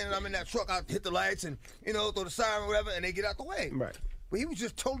 you know what I'm saying, and I'm in that truck, I hit the lights and, you know, throw the siren or whatever, and they get out the way. Right. But he was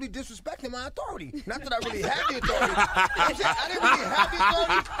just totally disrespecting my authority. Not that I really had the authority. You know what I'm saying? I didn't really have the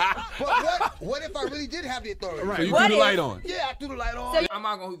authority. But what if I really did have the authority? Right. So you threw the light on. Yeah, I threw the light on. I'm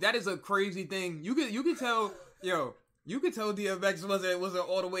not gonna. That is a crazy thing. You could tell, yo. You could tell DMX wasn't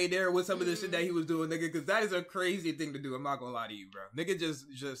all the way there with some of the shit that he was doing, nigga. Because that is a crazy thing to do. I'm not gonna lie to you, bro. Nigga,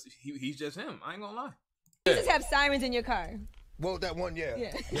 he's just him. I ain't gonna lie. You just have sirens in your car. Well, that one,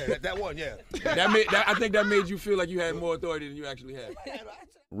 yeah. That one, yeah. I think that made you feel like you had more authority than you actually had.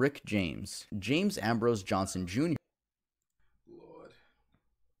 Rick James. James Ambrose Johnson Jr. Lord.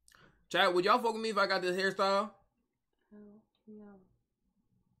 Chad, would y'all fuck with me if I got this hairstyle? No.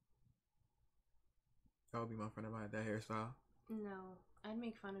 Y'all be my friend if I had that hairstyle? No. I'd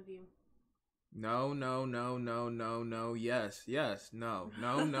make fun of you. No. Yes. No.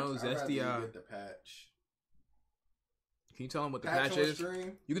 Zesty. Get the patch. Can you tell him what the patch is?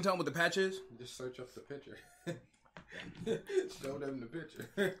 Stream? You can tell him what the patch is? Just search up the picture. Show them the picture.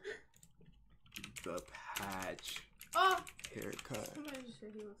 The patch. Oh! Haircut. Somebody just said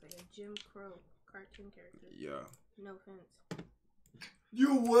he looks like a Jim Crow cartoon character. Yeah. No offense.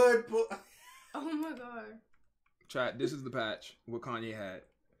 You would put... Oh my god. Chat, this is the patch. What Kanye had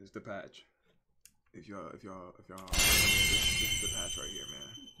is the patch. If y'all, this is the patch right here, man.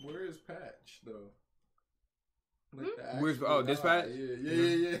 Where is patch though? Like Where's this patch?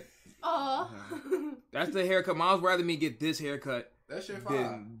 Yeah. Oh. That's the haircut. Miles rather me get this haircut that shit fine.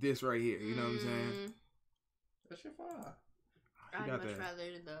 than this right here. You know what I'm saying? That shit fine. I'd much rather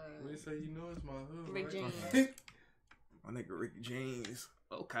the. We say you know it's my hood. Rick right? James. My nigga Rick James.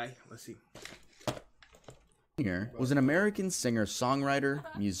 Okay, let's see. Was an American singer, songwriter,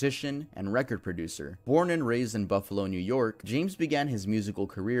 musician, and record producer. Born and raised in Buffalo, New York, James began his musical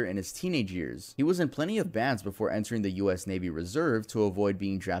career in his teenage years. He was in plenty of bands before entering the U.S. Navy Reserve to avoid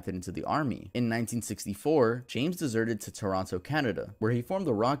being drafted into the Army. In 1964, James deserted to Toronto, Canada, where he formed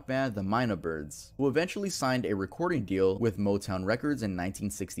the rock band the Mina Birds, who eventually signed a recording deal with Motown Records in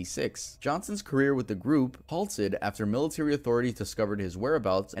 1966. Johnson's career with the group halted after military authorities discovered his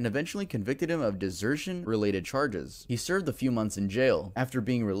whereabouts and eventually convicted him of desertion-related charges. He served a few months in jail. After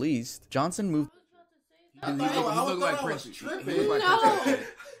being released, Johnson moved. He looked like Prince. No.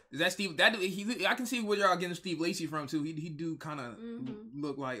 Is that Steve? I can see where y'all getting Steve Lacy from too. He do kind of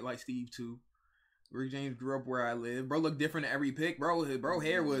look like Steve too. Rick James grew up where I live. Bro looked different in every pic. Bro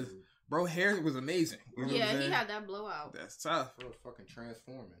hair was amazing. You know yeah, he had that blowout. That's tough. Bro was fucking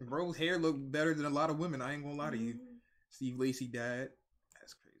transforming. Bro's hair looked better than a lot of women. I ain't gonna lie to you. Steve Lacy dad.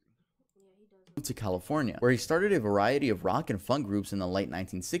 To California, where he started a variety of rock and funk groups in the late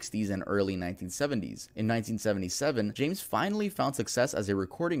 1960s and early 1970s. In 1977, James finally found success as a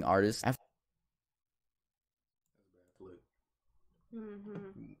recording artist after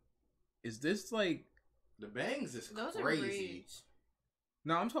Is this like the bangs is those crazy?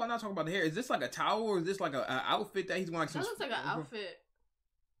 No, I'm not talking about the hair. Is this like a towel or is this like an outfit that he's going to? That looks like an outfit.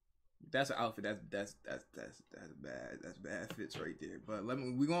 That's an outfit. That's bad. That's bad fits right there. But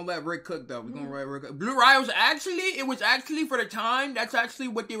we're gonna let Rick cook though. We're gonna let Rick cook. Blueryai was actually for the time. That's actually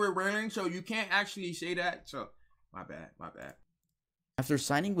what they were wearing. So you can't actually say that. So my bad. After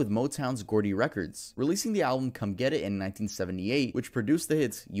signing with Motown's Gordy Records, releasing the album Come Get It in 1978, which produced the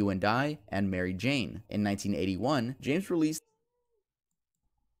hits You and I and Mary Jane. In 1981, James released.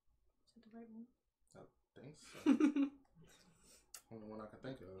 I think so. Only one I can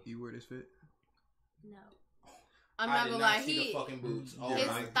think of. You wear this fit? No. I'm not gonna lie. The fucking boots. Oh his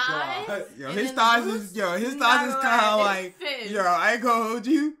my thighs. God. His thighs is kind of like. Yo, I ain't gonna hold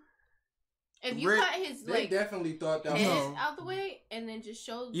you. If you cut his they definitely thought that was out the way and then just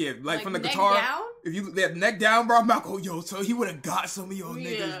showed like from the guitar down? If you had neck down, bro, I'm not going, yo, so he would have got some of your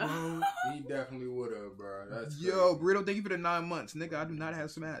niggas, bro. He definitely would have, bro. That's yo, Burrito, thank you for the 9 months, nigga. I do not have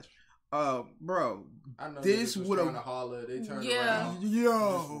smash. Bro, I know this would have holler. They turned around.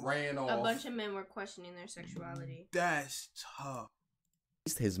 Yo, ran off. A bunch of men were questioning their sexuality. That's tough.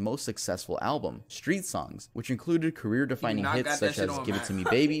 His most successful album, Street Songs, which included career-defining hits such as Give It To Me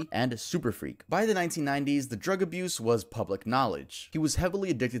Baby and Super Freak. By the 1990s, the drug abuse was public knowledge. He was heavily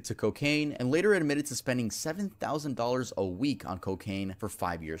addicted to cocaine and later admitted to spending $7,000 a week on cocaine for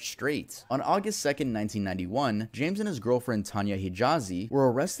 5 years straight. On August 2nd, 1991, James and his girlfriend Tanya Hijazi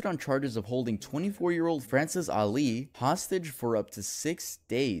were arrested on charges of holding 24-year-old Frances Ali hostage for up to 6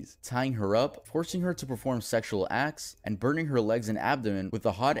 days, tying her up, forcing her to perform sexual acts, and burning her legs and abdomen with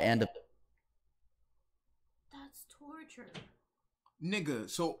a hot end of... That's torture. Nigga,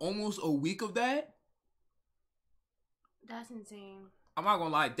 so almost a week of that? That's insane. I'm not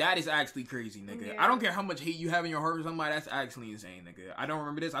gonna lie, that is actually crazy, nigga. Yeah. I don't care how much hate you have in your heart for somebody, that's actually insane, nigga. I don't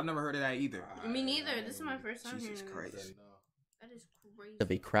remember this. I've never heard of that either. Me neither. This is my first time hearing Jesus Christ. this. That is crazy.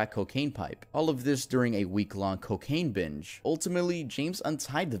 Of a crack cocaine pipe. All of this during a week-long cocaine binge. Ultimately, James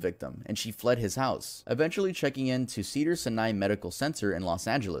untied the victim, and she fled his house, eventually checking in to Cedars-Sinai Medical Center in Los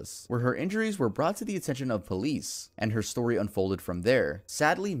Angeles, where her injuries were brought to the attention of police, and her story unfolded from there.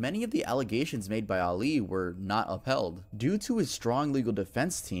 Sadly, many of the allegations made by Ali were not upheld. Due to his strong legal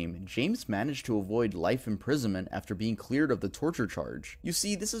defense team, James managed to avoid life imprisonment after being cleared of the torture charge. You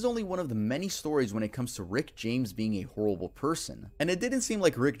see, this is only one of the many stories when it comes to Rick James being a horrible person, and it didn't seem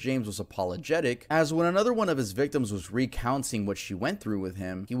like Rick James was apologetic, as when another one of his victims was recounting what she went through with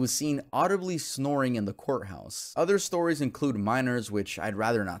him, he was seen audibly snoring in the courthouse. Other stories include minors, which I'd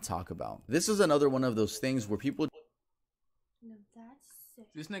rather not talk about. This is another one of those things where people... No, that's sick.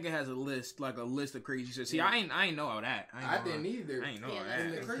 This nigga has a list of crazy shit. See, I ain't know all that. I didn't either. I ain't know all that.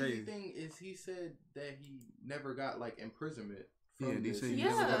 And the That's crazy thing is, he said that he never got like imprisonment. Yeah, they say he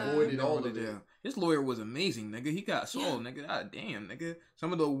never avoided all of it. His lawyer was amazing, nigga. He got sold, nigga. God damn, nigga.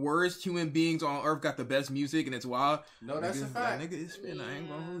 Some of the worst human beings on earth got the best music, and it's wild. No, that's nigga, a fact. That nigga is spin. I ain't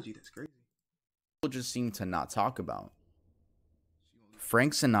gonna hold you. That's crazy. People just seem to not talk about.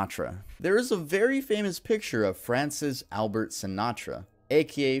 Frank Sinatra. There is a very famous picture of Francis Albert Sinatra,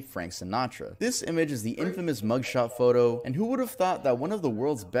 aka Frank Sinatra. This image is the infamous mugshot photo, and who would have thought that one of the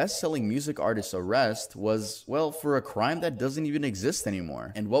world's best-selling music artists' arrest was, well, for a crime that doesn't even exist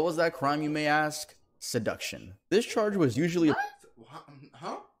anymore. And what was that crime, you may ask? Seduction. This charge was usually... What?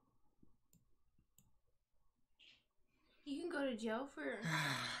 Huh? You can go to jail for...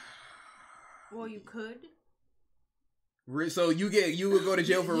 Well, you could. So you would go to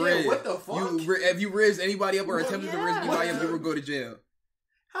jail for Riz. What the fuck? If you riz anybody up or attempted to riz anybody up, you would go to jail.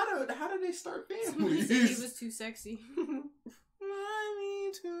 How do they start He families? said he was too sexy.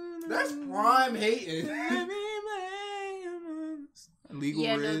 That's prime hating. Legal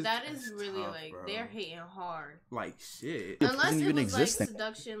yeah, riz, no, that is really tough, like bro. they're hating hard. Like shit. Unless it even was like exist.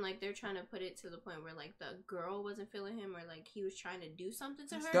 seduction, like they're trying to put it to the point where like the girl wasn't feeling him, or like he was trying to do something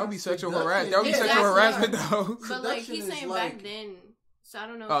to her. That would be sexual Seduction. harassment. That would be Yeah, sexual that's harassment though. But like Seduction he's is saying like- back then, so I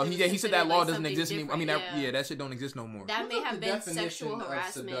don't know. Oh, if it he was said that considered, law like, doesn't something exist anymore. I mean, different, that shit don't exist no more. that may What's have the been definition sexual of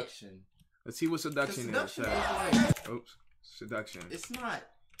harassment. seduction? Let's see what seduction is. Seduction is like, Oops, seduction.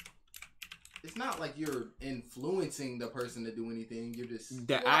 It's not like you're influencing the person to do anything. You're just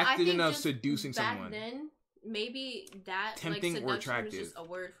The Well, I acting think of just seducing back someone. then, maybe that Tempting like or seduction was attractive. just a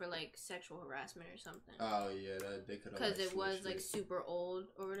word for like sexual harassment or something. oh yeah, they could have Because it was like super old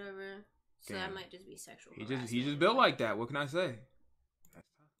or whatever. So Damn. that might just be sexual. He harassment. just built like that. What can I say?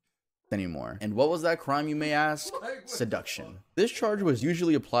 anymore. And what was that crime, you may ask? Seduction. This charge was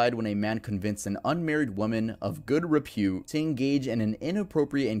usually applied when a man convinced an unmarried woman of good repute to engage in an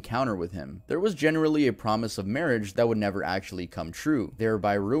inappropriate encounter with him. There was generally a promise of marriage that would never actually come true,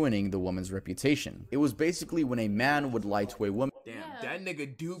 thereby ruining the woman's reputation. It was basically when a man would lie to a woman. Damn, that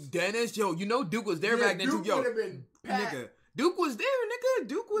nigga Duke Dennis, yo, you know Duke was there back then too, yo. Nigga, Duke was there, nigga.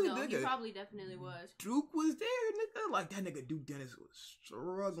 Duke was no, nigga. he probably definitely was. Duke was there, nigga. Like that nigga Duke Dennis was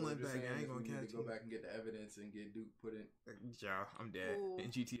struggling back then. I ain't gonna catch to go back and get the evidence and get Duke put in. Yeah, I'm dead.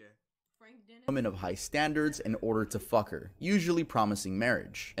 In GTA. Woman of high standards in order to fuck her, usually promising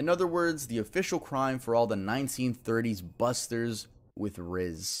marriage. In other words, the official crime for all the 1930s busters with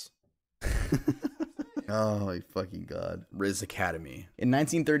Riz. Oh my fucking god. Riz Academy. In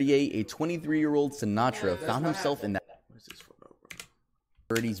 1938, a 23-year-old Sinatra found himself in that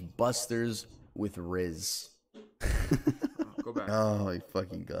 30s busters with Riz. Go back. Oh my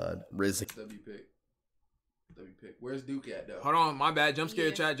fucking god. Riz. W pick. Where's Duke at though? Hold on, my bad. Jump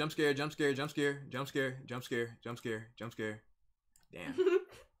scare, chat. Jump scare. Jump scare. Jump scare. Jump scare. Jump scare. Jump scare. Jump scare. Damn.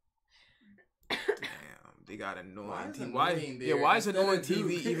 Damn. They got annoying TV. Why is annoying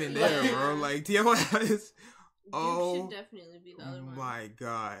TV even there, bro? Like, TMI is. Oh, should definitely be the other one. My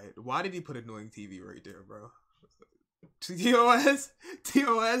God. Why did he put annoying TV right there, bro? TOS?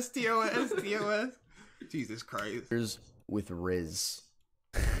 TOS? TOS? TOS? Jesus Christ. With Riz.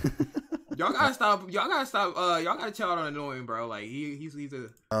 Y'all gotta stop. Y'all gotta chill out on annoying, bro. Like, he's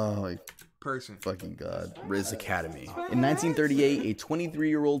a person. Fucking God. Riz Academy. In 1938, a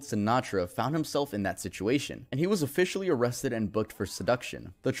 23-year-old Sinatra found himself in that situation, and he was officially arrested and booked for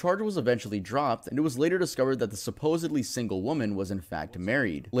seduction. The charge was eventually dropped, and it was later discovered that the supposedly single woman was in fact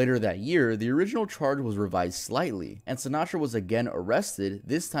married. Later that year, the original charge was revised slightly, and Sinatra was again arrested,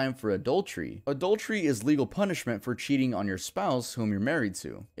 this time for adultery. Adultery is legal punishment for cheating on your spouse whom you're married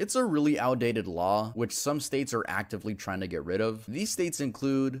to. It's a really outdated law, which some states are actively trying to get rid of. These states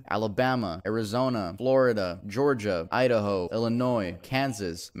include Alabama, Arizona, Florida, Georgia, Idaho, Illinois,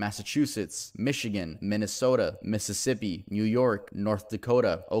 Kansas, Massachusetts, Michigan, Minnesota, Mississippi, New York, North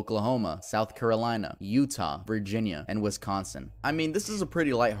Dakota, Oklahoma, South Carolina, Utah, Virginia, and Wisconsin. I mean, this is a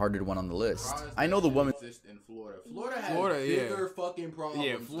pretty lighthearted one on the list. I know the woman in Florida has bigger fucking problems.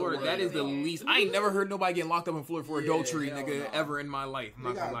 Yeah, Florida, that is the least. I ain't never heard nobody getting locked up in Florida for adultery, nigga, ever in my life. I'm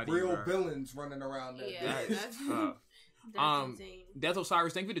not gonna lie to you, real villains running around there. Yeah, that's insane. That's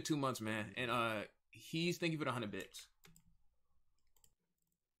Osiris. Thank you for the 2 months, man. And he's thank you for the 100 bits.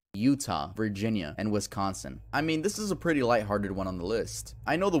 Utah, Virginia, and Wisconsin. I mean, this is a pretty lighthearted one on the list.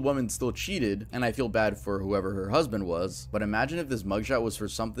 I know the woman still cheated, and I feel bad for whoever her husband was, but imagine if this mugshot was for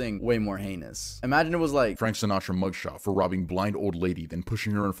something way more heinous. Imagine it was like Frank Sinatra mugshot for robbing blind old lady, then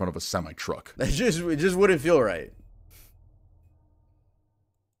pushing her in front of a semi-truck. It just wouldn't feel right.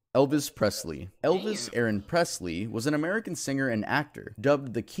 Elvis Presley. Elvis Aaron Presley was an American singer and actor,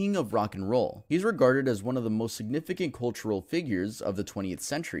 dubbed the King of Rock and Roll. He's regarded as one of the most significant cultural figures of the 20th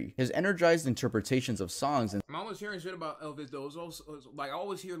century. His energized interpretations of songs and I'm always hearing shit about Elvis though. It's also, like, I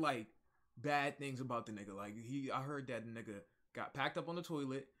always hear like bad things about the nigga. Like I heard that the nigga got packed up on the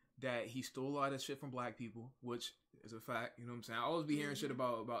toilet, that he stole a lot of shit from black people, which is a fact. You know what I'm saying? I always be hearing shit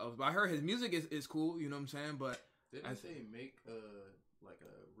about Elvis. But I heard his music is cool. You know what I'm saying? But didn't they make like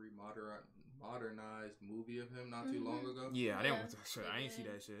a modernized movie of him not too long ago? Yeah, I didn't see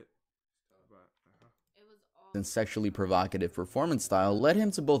that shit. and sexually provocative performance style led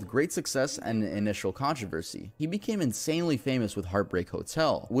him to both great success and initial controversy. He became insanely famous with Heartbreak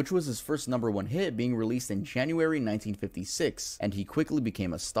Hotel, which was his first #1 hit, being released in January 1956, and he quickly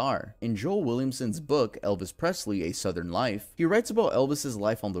became a star. In Joel Williamson's book, Elvis Presley, A Southern Life, he writes about Elvis's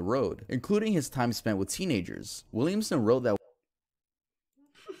life on the road, including his time spent with teenagers. Williamson wrote that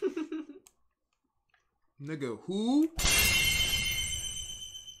Nigga, who?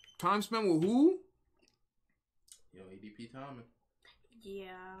 Time spent with who? Yo, ADP timing.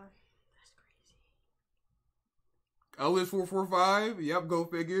 Yeah, that's crazy. Elvis 445. Yep, go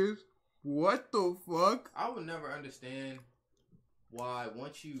figures. What the fuck? I would never understand why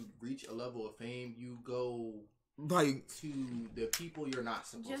once you reach a level of fame, you go like to the people you're not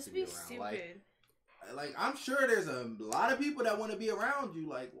supposed just to be around. Stupid. Like I'm sure there's a lot of people that want to be around you.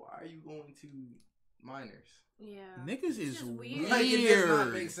 Like, why are you going to minors? Yeah, niggas is weird. Like, it does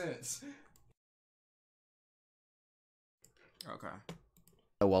not make sense. Okay.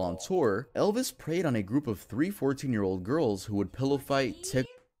 While on tour, Elvis preyed on a group of 3 14-year-old girls who would pillow fight,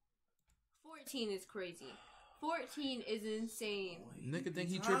 14 is crazy. 14 is insane. Nigga think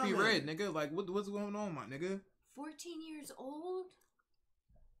he trippy red, nigga. Like, what's going on, my nigga? 14 years old?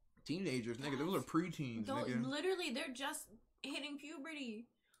 Teenagers, nigga. Those are preteens, nigga. Literally, they're just hitting puberty.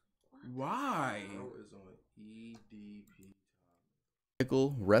 Why?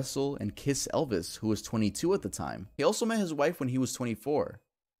 wrestle, and kiss Elvis, who was 22 at the time. He also met his wife when he was 24.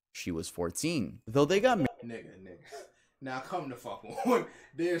 She was 14. Though they got Nigga. Now come the fuck on.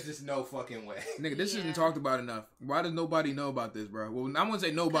 There's just no fucking way. Nigga, this isn't talked about enough. Why does nobody know about this, bro? Well, I wouldn't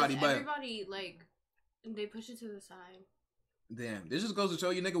say nobody, but everybody, like, they push it to the side. Damn, this just goes to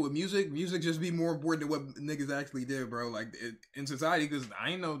show you, nigga, with music just be more important than what niggas actually did, bro. Like, in society, because I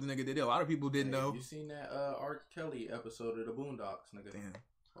ain't know what the nigga did. A lot of people didn't know. You seen that R. Kelly episode of the Boondocks, nigga? Damn.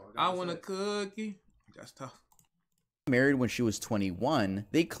 I want a cookie. That's tough. Married when she was 21,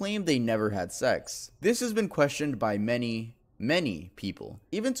 they claimed they never had sex. This has been questioned by many people,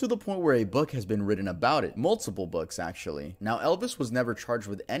 even to the point where a book has been written about it. Multiple books, actually. Now, Elvis was never charged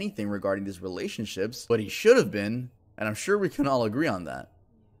with anything regarding these relationships, but he should have been. And I'm sure we can all agree on that.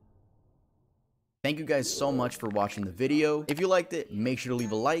 Thank you guys so much for watching the video. If you liked it, make sure to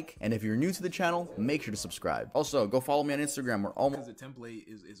leave a like. And if you're new to the channel, make sure to subscribe. Also, go follow me on Instagram. We're almost... Because the template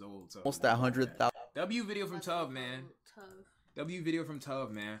is old. So. Almost at 100,000. W video from Tub, man. W video from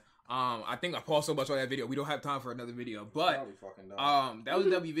Tub, man. I think I paused so much on that video. We don't have time for another video. But, that was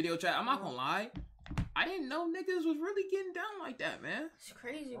a W video chat. I'm not gonna lie. I didn't know niggas was really getting down like that, man. It's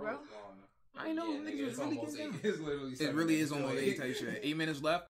crazy, bro. I didn't know niggas was really getting down. It's literally it really is almost 8 type shit. 8 minutes left.